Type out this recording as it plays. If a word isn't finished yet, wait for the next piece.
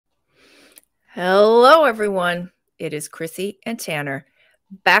Hello, everyone. It is Chrissy and Tanner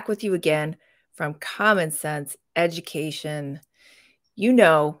back with you again from Common Sense Education. You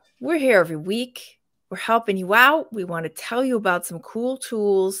know, we're here every week. We're helping you out. We want to tell you about some cool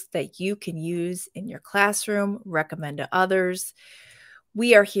tools that you can use in your classroom, recommend to others.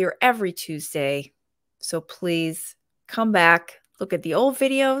 We are here every Tuesday. So please come back, look at the old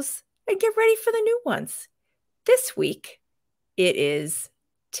videos, and get ready for the new ones. This week, it is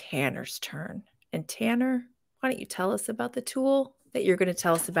Tanner's turn. And Tanner, why don't you tell us about the tool that you're going to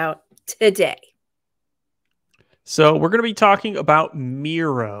tell us about today? So we're going to be talking about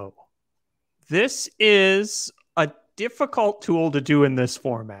Miro. This is a difficult tool to do in this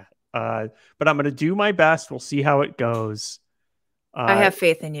format, but I'm going to do my best. We'll see how it goes. I have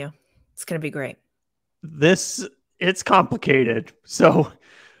faith in you. It's going to be great. It's complicated. So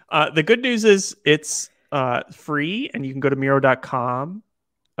the good news is it's free, and you can go to Miro.com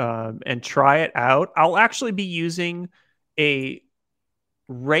and try it out. I'll actually be using a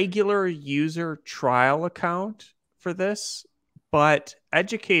regular user trial account for this, but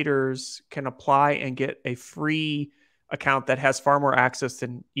educators can apply and get a free account that has far more access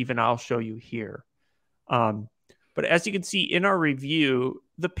than even I'll show you here. But as you can see in our review,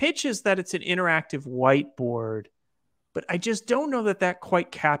 the pitch is that it's an interactive whiteboard, but I just don't know that that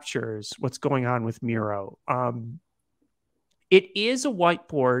quite captures what's going on with Miro. It is a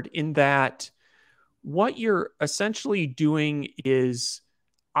whiteboard in that what you're essentially doing is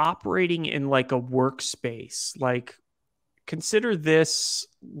operating in like a workspace. Like, consider this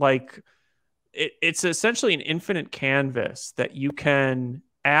like it's essentially an infinite canvas that you can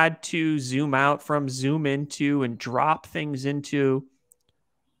add to, zoom out from, zoom into, and drop things into.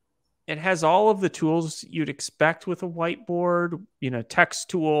 It has all of the tools you'd expect with a whiteboard, text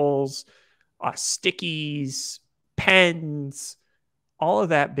tools, stickies, pens, all of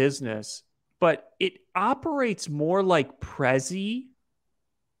that business. But it operates more like Prezi.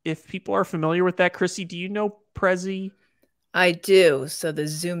 If people are familiar with that, Chrissy, do you know Prezi? I do. So the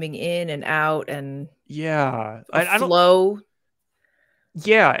zooming in and out and Yeah, a I don't. flow.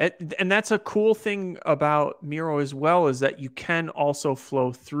 Yeah, and that's a cool thing about Miro as well, is that you can also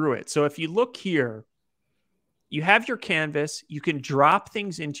flow through it. So if you look here, you have your canvas, you can drop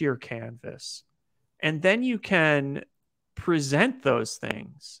things into your canvas, and then you can present those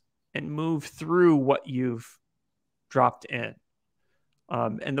things and move through what you've dropped in.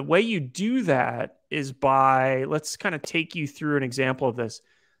 And the way you do that is by, let's kind of take you through an example of this.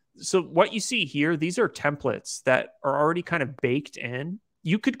 So what you see here, these are templates that are already kind of baked in.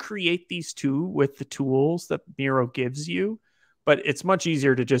 You could create these too with the tools that Miro gives you, but it's much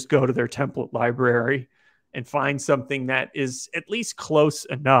easier to just go to their template library and find something that is at least close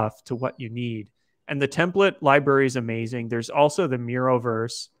enough to what you need. And the template library is amazing. There's also the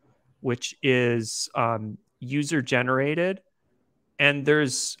Miroverse, which is user generated. And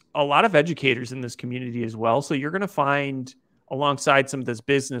there's a lot of educators in this community as well. So you're going to find, alongside some of this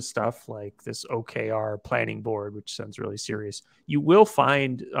business stuff like this OKR planning board, which sounds really serious, you will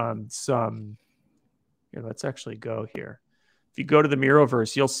find some. Here, let's actually go here. If you go to the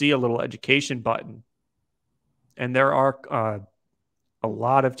Miroverse, you'll see a little education button. And there are a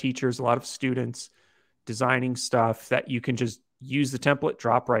lot of teachers, a lot of students designing stuff that you can just use the template,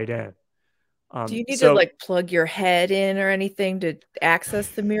 drop right in. Do you need to like plug your head in or anything to access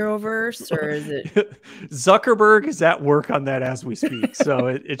the Miroverse, or is it? Zuckerberg is at work on that as we speak, so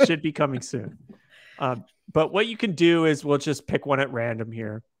it should be coming soon. But what you can do is we'll just pick one at random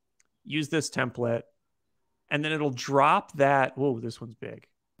here, use this template, and then it'll drop that. Whoa, this one's big.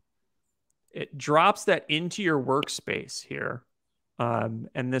 It drops that into your workspace here,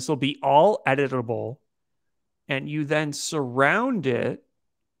 and this will be all editable, and you then surround it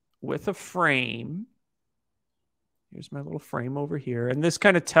with a frame. Here's my little frame over here. And this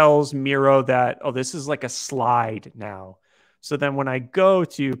kind of tells Miro that, oh, this is like a slide now. So then when I go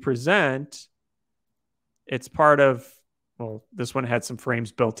to present, it's part of, well, this one had some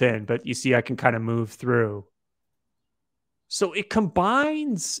frames built in, but you see I can kind of move through. So it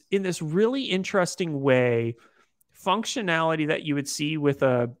combines in this really interesting way functionality that you would see with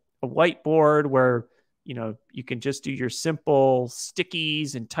a whiteboard where you can just do your simple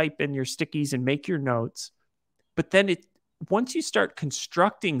stickies and type in your stickies and make your notes. But then once you start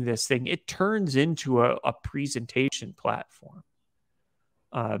constructing this thing, it turns into a presentation platform.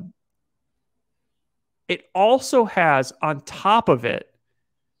 It also has on top of it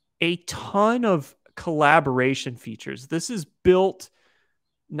a ton of collaboration features. This is built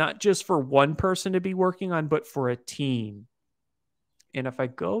not just for one person to be working on, but for a team. And if I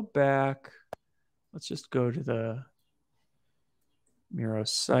go back, let's just go to the Miro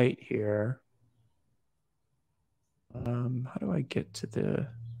site here. How do I get to the...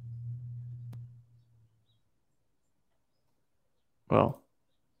 Well,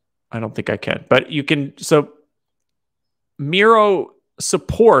 I don't think I can, but you can. So Miro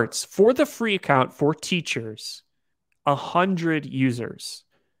supports, for the free account for teachers, 100 users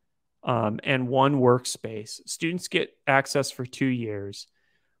and one workspace. Students get access for 2 years.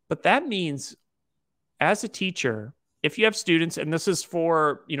 But that means, as a teacher, if you have students, and this is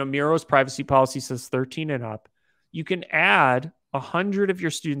for, Miro's privacy policy says 13 and up, you can add 100 of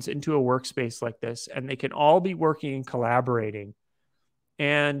your students into a workspace like this, and they can all be working and collaborating.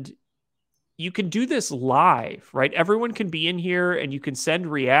 And you can do this live, right? Everyone can be in here, and you can send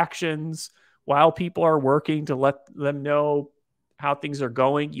reactions while people are working to let them know how things are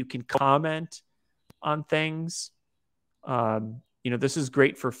going. You can comment on things. This is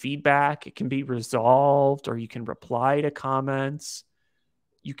great for feedback. It can be resolved, or you can reply to comments.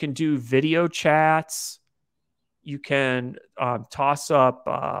 You can do video chats. You can toss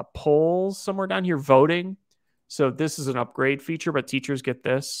up polls somewhere down here, voting. So this is an upgrade feature, but teachers get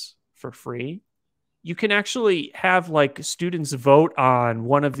this for free. You can actually have students vote on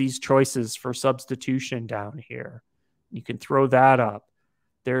one of these choices for substitution down here. You can throw that up.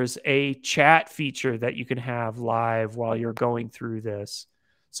 There's a chat feature that you can have live while you're going through this.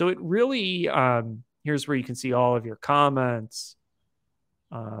 So it really, here's where you can see all of your comments.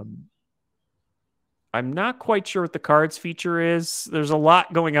 I'm not quite sure what the cards feature is. There's a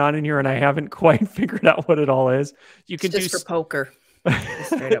lot going on in here, and I haven't quite figured out what it all is. You can just for poker.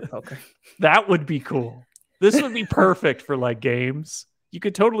 Just straight up poker. That would be cool. This would be perfect for games. You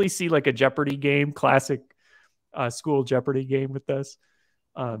could totally see a Jeopardy game, classic school Jeopardy game with this.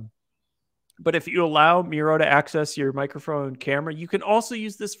 But if you allow Miro to access your microphone and camera, you can also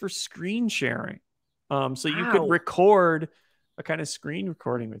use this for screen sharing. So you could record a kind of screen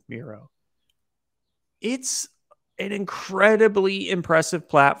recording with Miro. It's an incredibly impressive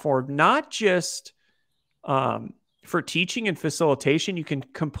platform, not just for teaching and facilitation. You can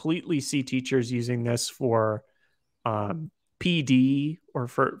completely see teachers using this for PD or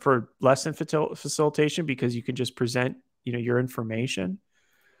for lesson facilitation, because you can just present your information.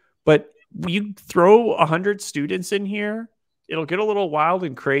 But you throw 100 students in here, it'll get a little wild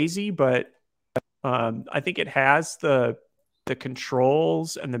and crazy, but I think it has the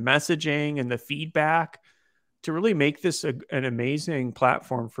controls and the messaging and the feedback to really make this an amazing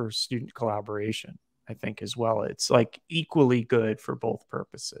platform for student collaboration, I think, as well. It's equally good for both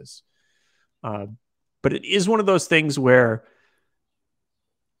purposes. But it is one of those things where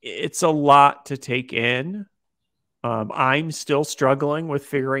it's a lot to take in. I'm still struggling with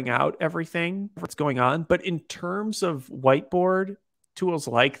figuring out everything that's going on. But in terms of whiteboard tools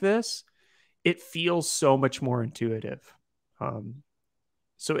like this, it feels so much more intuitive.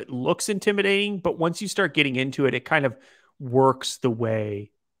 So it looks intimidating, but once you start getting into it, it kind of works the way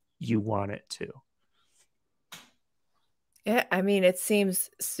you want it to. Yeah, I mean, it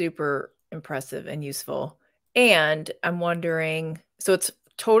seems super impressive and useful. And I'm wondering, so it's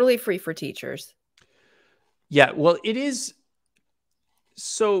totally free for teachers. Yeah, well, it is.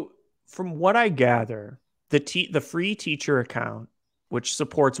 So from what I gather, the free teacher account, which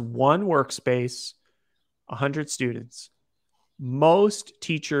supports one workspace, 100 students, most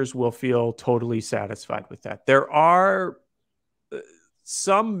teachers will feel totally satisfied with that. There are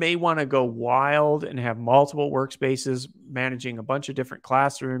some may want to go wild and have multiple workspaces managing a bunch of different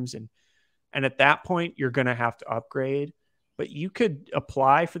classrooms. And at that point, you're going to have to upgrade. But you could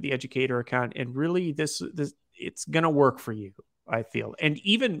apply for the educator account, and really this it's going to work for you, I feel. And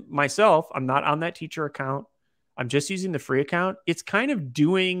even myself, I'm not on that teacher account. I'm just using the free account. It's kind of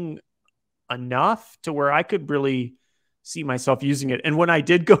doing enough to where I could really see myself using it. And when I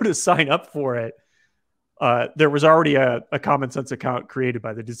did go to sign up for it, there was already a Common Sense account created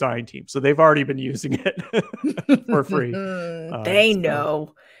by the design team. So they've already been using it for free. They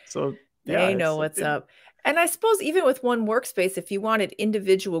know. So they know what's up. And I suppose even with one workspace, if you wanted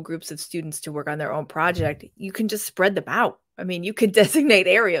individual groups of students to work on their own project, you can just spread them out. I mean, you could designate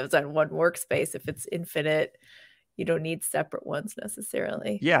areas on one workspace. If it's infinite, you don't need separate ones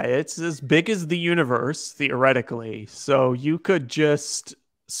necessarily. Yeah, it's as big as the universe, theoretically. So you could just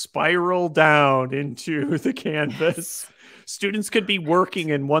spiral down into the canvas. Yes. Students could be working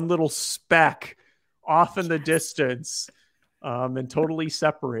in one little speck off in the distance. And totally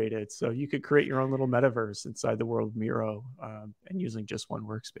separated. So you could create your own little metaverse inside the world of Miro and using just one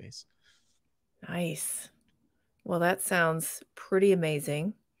workspace. Nice. Well, that sounds pretty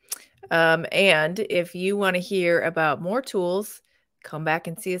amazing. And if you want to hear about more tools, come back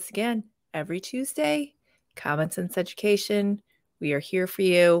and see us again every Tuesday. Common Sense Education. We are here for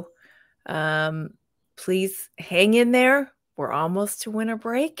you. Please hang in there. We're almost to winter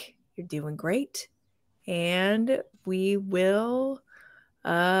break. You're doing great. And we will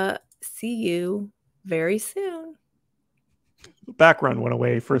see you very soon. Background went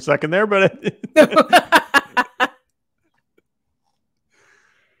away for a second there, but